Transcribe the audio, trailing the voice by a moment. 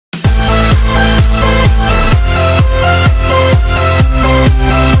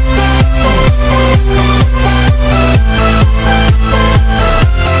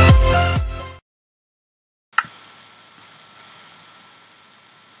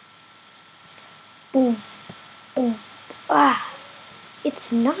Boom. Boom. Ah.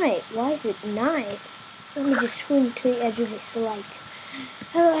 It's night. Why is it night? Let me just swim to the edge of this lake.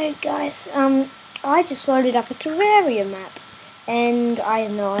 Hello guys. I just loaded up a Terraria map. And I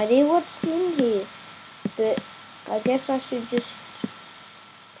have no idea what's in here. But I guess I should just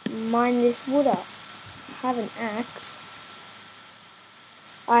mine this wood up. I have an axe.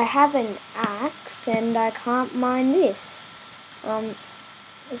 I have an axe and I can't mine this.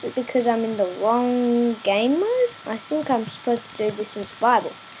 Is it because I'm in the wrong game mode? I think I'm supposed to do this in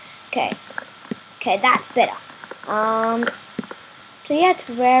survival. Okay, that's better. So yeah,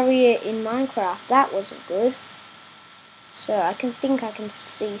 Terraria in Minecraft, that wasn't good. So I can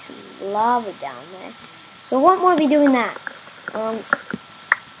see some lava down there. So I won't want to be doing that. And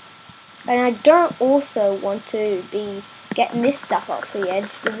I don't also want to be getting this stuff off the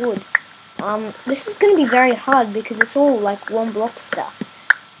edge, the wood. This is going to be very hard because it's all like one block stuff.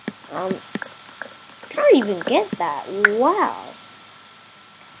 Did I even get that? Wow.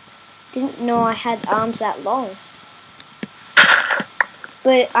 Didn't know I had arms that long.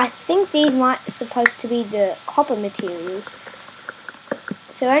 But I think these might be supposed to be the copper materials.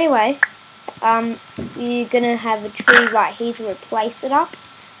 So anyway, you're gonna have a tree right here to replace it up.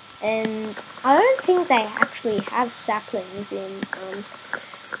 And I don't think they actually have saplings in,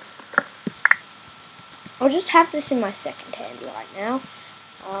 I'll just have this in my second hand right now.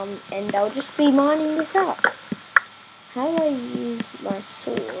 And I'll just be mining this up. How do I use my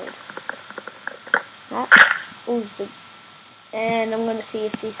sword? That was the... And I'm gonna see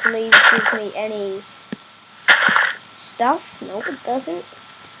if this leaf gives me any stuff. No, it doesn't.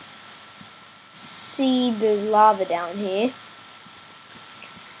 See the lava down here.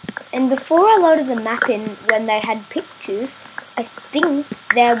 And before I loaded the map in, when they had pictures, I think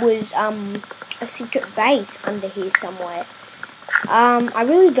there was a secret base under here somewhere. I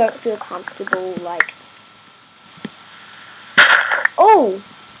really don't feel comfortable, like... Oh!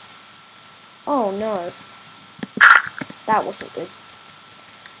 Oh no. That wasn't good.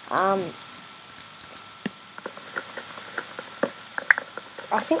 I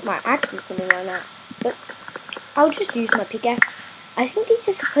think my axe is going to run out. But I'll just use my pickaxe. I think these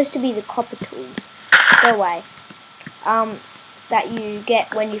are supposed to be the copper tools. Go away. That you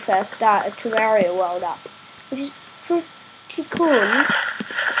get when you first start a Terraria world up. Which is pretty cool.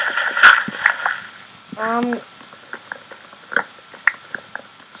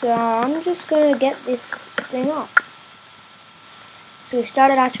 So I'm just going to get this thing up. So we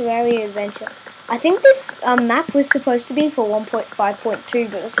started our Terraria adventure. I think this map was supposed to be for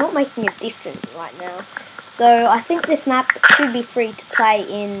 1.5.2, but it's not making a difference right now. So I think this map should be free to play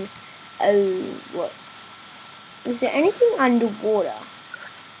in... Oh, what? Is there anything underwater?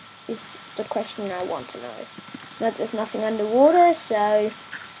 Is the question I want to know. No, there's nothing underwater, so I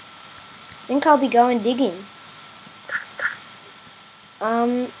think I'll be going digging.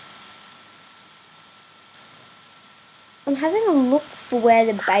 I'm having a look for where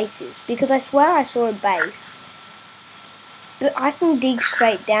the base is, because I swear I saw a base. But I can dig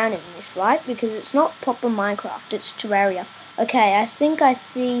straight down in this, right? Because it's not proper Minecraft, it's Terraria. Okay, I think I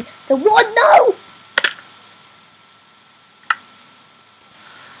see the... What? No!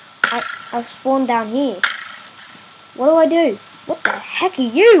 I've spawned down here. What do? What the heck are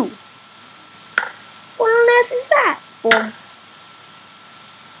you? What on earth is that? Boom.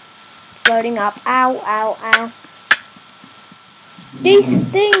 Floating up. Ow, ow, ow. These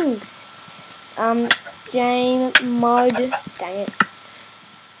things! Game mode. Dang it.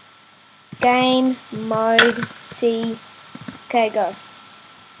 Game mode C. Okay, go.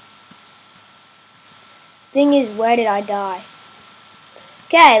 Thing is, where did I die?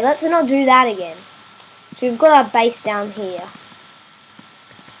 Okay, let's not do that again. So we've got our base down here.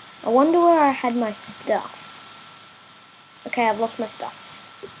 I wonder where I had my stuff. Okay, I've lost my stuff.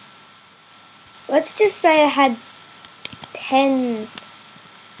 Let's just say I had 10...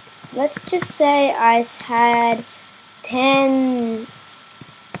 Let's just say I had 10...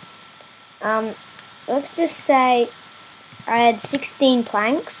 let's just say I had 16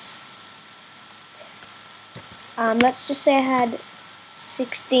 planks. Let's just say I had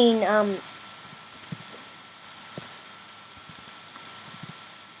 16,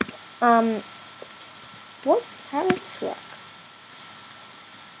 what? How does this work?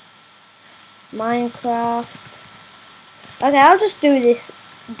 Minecraft. Okay, I'll just do it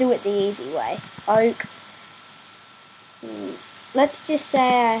the easy way. Oak. Let's just say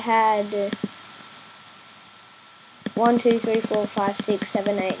I had 1, 2, 3, 4, 5, 6,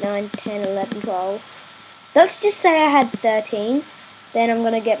 7, 8, 9, 10, 11, 12. Let's just say I had 13. Then I'm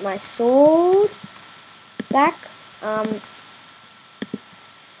gonna get my sword back.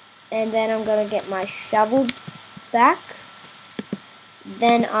 And then I'm gonna get my shovel back.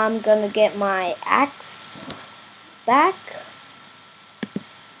 Then I'm gonna get my axe back.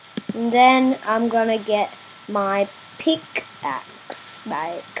 And then I'm gonna get my pickaxe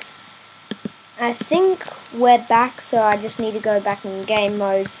back. I think we're back, so I just need to go back in game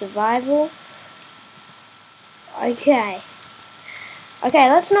mode survival. Okay. Okay,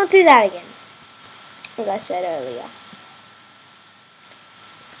 let's not do that again, as I said earlier.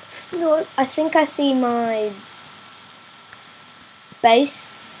 No, I think I see my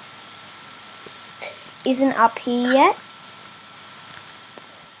base isn't up here yet.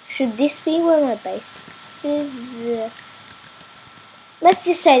 Should this be where my base is? Let's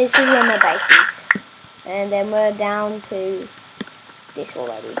just say this is where my base is. And then we're down to this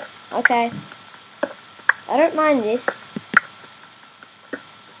already. Okay. I don't mind this.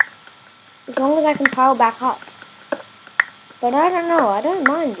 As long as I can pile back up. But I don't know, I don't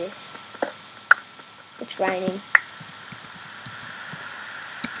mind this. It's raining.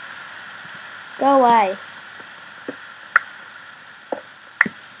 Go away.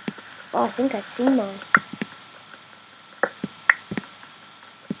 Oh, I think I see mine.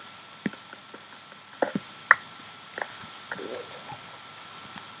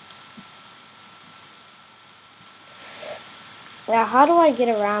 Now, how do I get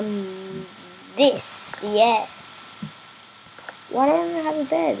around this? Yes. Why don't I have a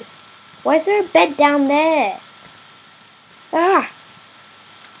bed? Why is there a bed down there? Ah!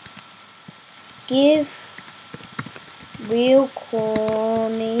 Give real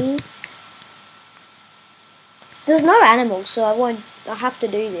Corny. There's no animals, so I have to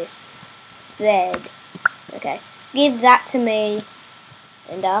do this. Bed. Okay. Give that to me.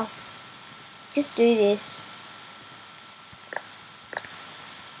 And I'll just do this.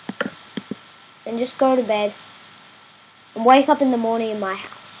 And just go to bed. And wake up in the morning in my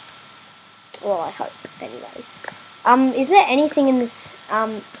house. Well, I hope, anyways. Is there anything in this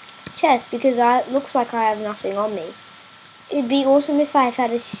chest? Because it looks like I have nothing on me. It'd be awesome if I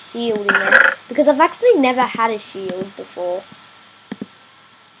had a shield in there. Because I've actually never had a shield before.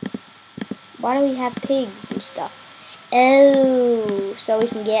 Why do we have pigs and stuff? Oh, so we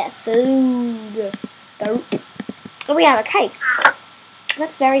can get food. Dope. Oh, we have a cake.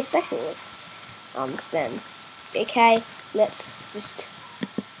 That's very special. Then. Okay, let's just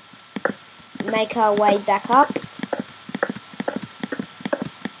make our way back up.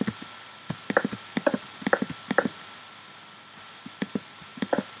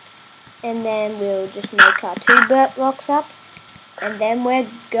 And then we'll just make our 2 dirt blocks up. And then we're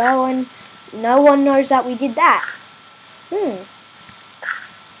going. No one knows that we did that.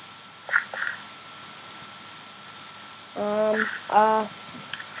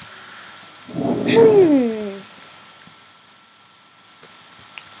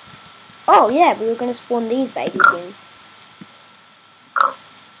 Oh yeah, we were gonna spawn these babies in.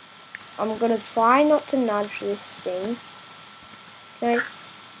 I'm gonna try not to nudge this thing. Okay.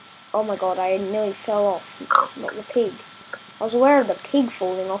 Oh my god, I nearly fell off. Not the pig. I was aware of the pig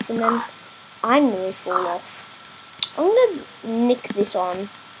falling off, and then I nearly fall off. I'm gonna nick this on.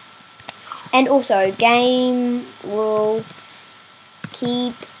 And also, game will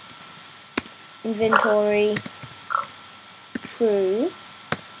keep inventory true.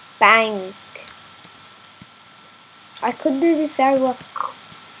 Bank. I could do this very well.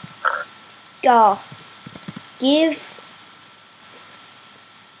 Oh. Give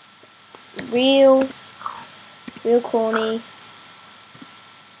real Corny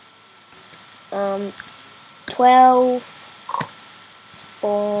 12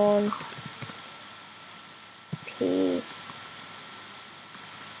 spawn pig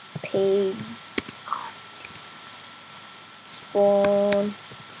spawn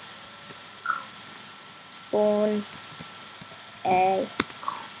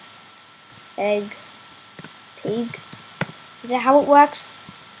egg pig. Is that how it works?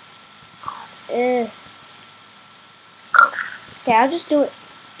 Okay, I'll just do it.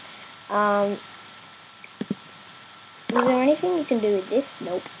 Is there anything you can do with this?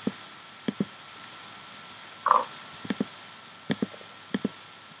 Nope.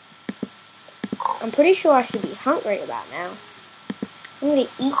 I'm pretty sure I should be hungry about now. I'm gonna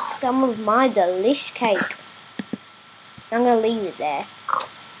eat some of my delish cake. I'm gonna leave it there.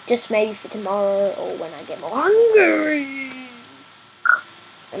 Just maybe for tomorrow or when I get more hungry. I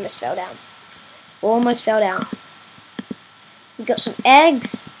almost fell down. Almost fell down. We got some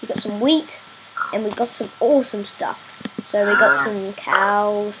eggs, we got some wheat, and we got some awesome stuff. So we got some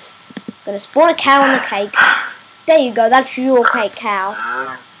cows. Gonna spawn a cow on the cake. There you go, that's your cake, cow.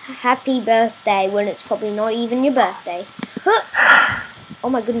 Happy birthday when it's probably not even your birthday. Oh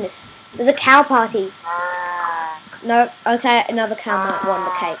my goodness. There's a cow party. No, okay, another cow might want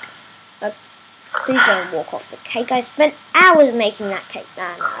the cake. Please don't walk off the cake. I spent hours making that cake.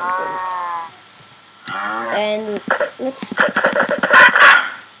 Nah, I'm good. And let's...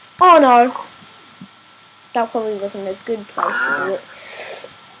 Oh no! That probably wasn't a good place to do it.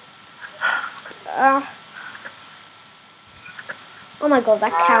 Oh my god,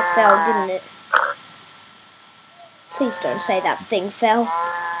 that cow fell, didn't it? Please don't say that thing fell.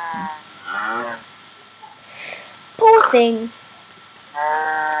 Poor thing.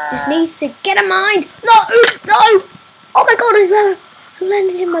 Just needs to get a mind. No! No! Oh my god, I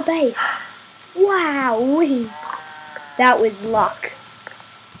landed in my base. Wow! That was luck.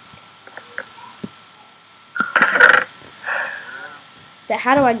 So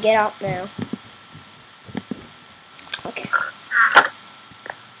how do I get up now? Okay.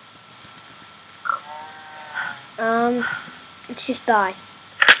 Let's just die.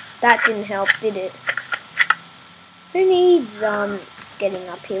 That didn't help, did it? Who needs, getting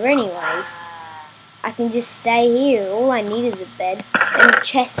up here anyways? I can just stay here. All I need is a bed and a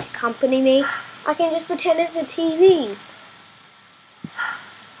chest to accompany me. I can just pretend it's a TV.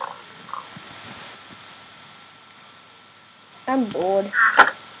 I'm bored.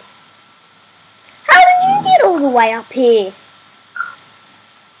 How did you get all the way up here?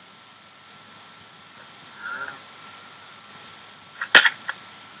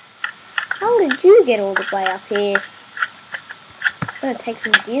 How did you get all the way up here? I'm gonna take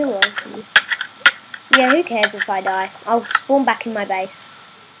some deal off you. Yeah, who cares if I die? I'll spawn back in my base.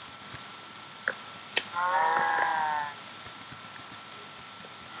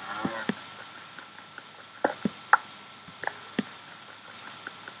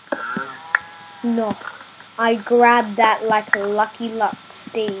 No, I grabbed that like a Lucky Luck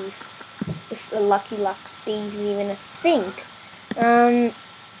Steve. If a Lucky Luck Steve's even a thing.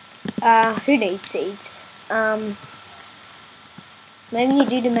 Who needs seeds? Maybe you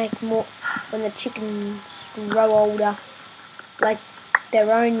do to make more when the chickens grow older, like their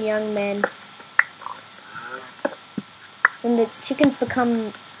own young men. When the chickens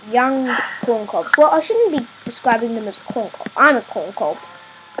become young corn cobs. Well, I shouldn't be describing them as a corn cob. I'm a corn cob.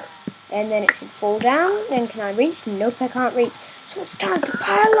 And then it should fall down. Then can I reach? Nope, I can't reach. So it's time to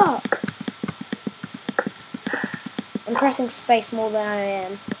pile up. I'm pressing space more than I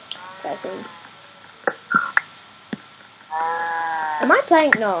am pressing. Am I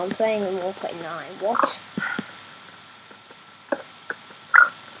playing? No, I'm playing in Warplay 9. What?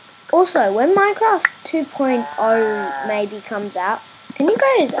 Also, when Minecraft 2.0 maybe comes out, can you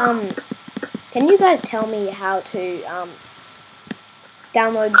guys tell me how to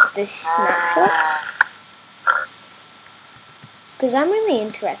download the snapshots? Because I'm really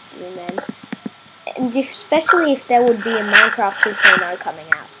interested in them. And especially if there would be a Minecraft 2.0 coming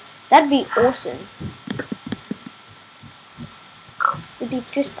out. That'd be awesome. It'd be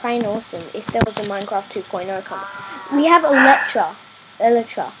just plain awesome if there was a Minecraft 2.0 coming. We have Elytra.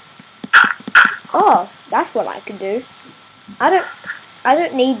 Oh, that's what I could do. I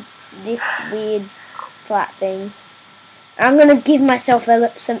don't need this weird flat thing. I'm gonna give myself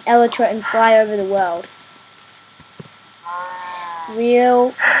some Elytra and fly over the world.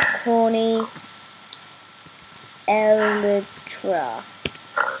 Real corny Elytra.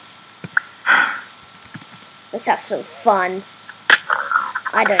 Let's have some fun.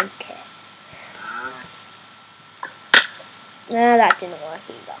 I don't care. No, that didn't work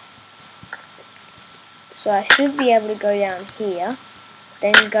either. So I should be able to go down here,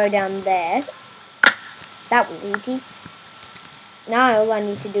 then go down there. That was easy. Now all I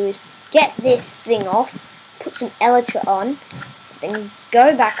need to do is get this thing off, put some Elytra on, then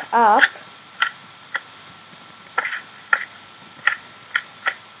go back up.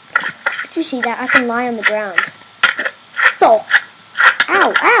 Did you see that? I can lie on the ground. Oh!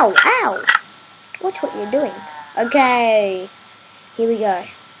 Ow! Ow! Ow! Watch what you're doing. Okay. Here we go.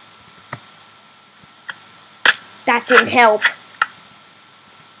 That didn't help.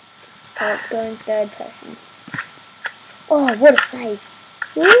 Okay, let's go in third person. Oh, what a save.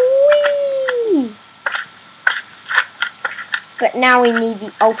 Whee! But now we need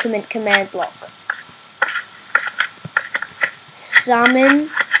the ultimate command block. Summon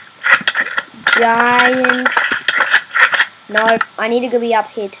giant. No, I need to be up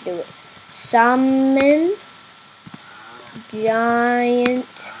here to do it. Summon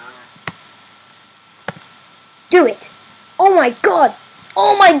giant. Do it! Oh my god!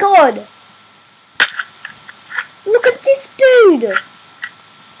 Oh my god! Look at this dude!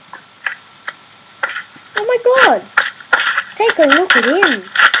 Oh my god! Take a look at him!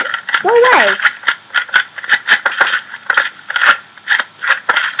 Go away!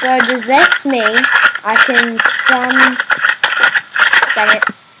 So does this mean I can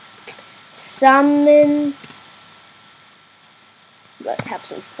summon? Let's have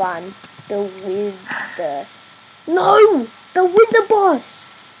some fun. The Wither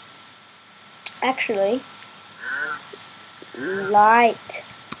boss. Actually, lightning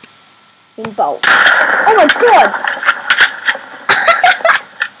bolt. Oh my god!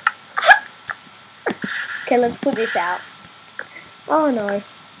 Okay, let's put this out. Oh no.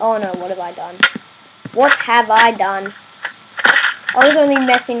 Oh no, what have I done? What have I done? I was only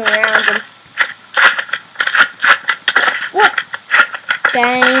messing around and... What?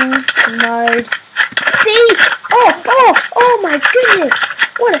 Game mode. See? Oh my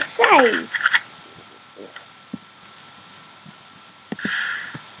goodness! What a save!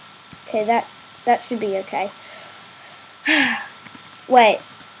 Okay, that should be okay. Wait.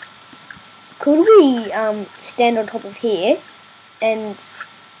 Could we stand on top of here and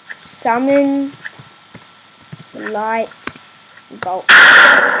summon light bolt?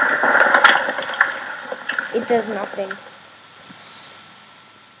 It does nothing.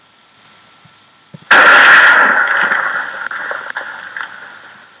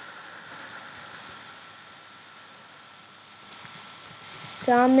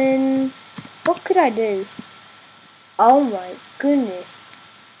 Summon. What could I do? Oh my goodness.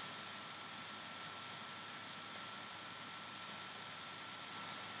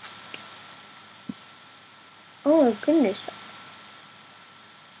 Oh my goodness.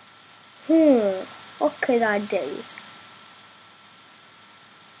 What could I do?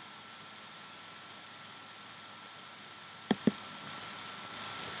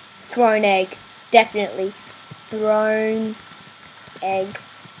 Thrown egg. Definitely. Thrown egg.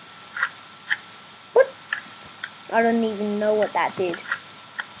 What? I don't even know what that did.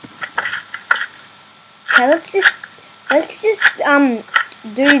 Okay, let's just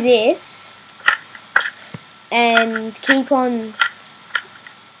do this and keep on.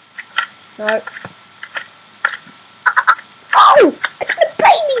 No. Oh! I got a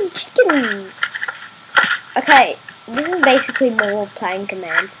baby chicken! Okay, this is basically more playing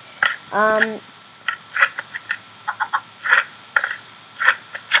commands.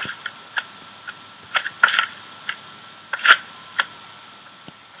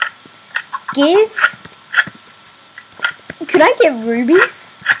 Could I get rubies?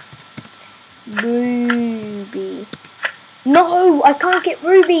 Ruby. No, I can't get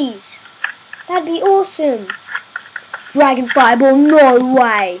rubies. That'd be awesome. Dragon Fireball, no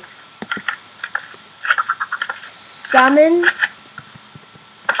way. Summon.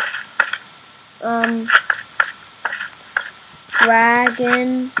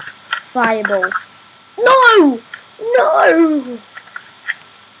 Dragon Fireball. No! No!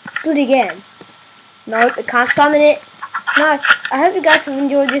 Do it again. Nope, I can't summon it. No, I hope you guys have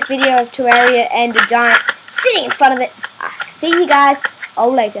enjoyed this video of Terraria and the giant sitting in front of it. I'll see you guys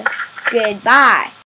all later. Goodbye.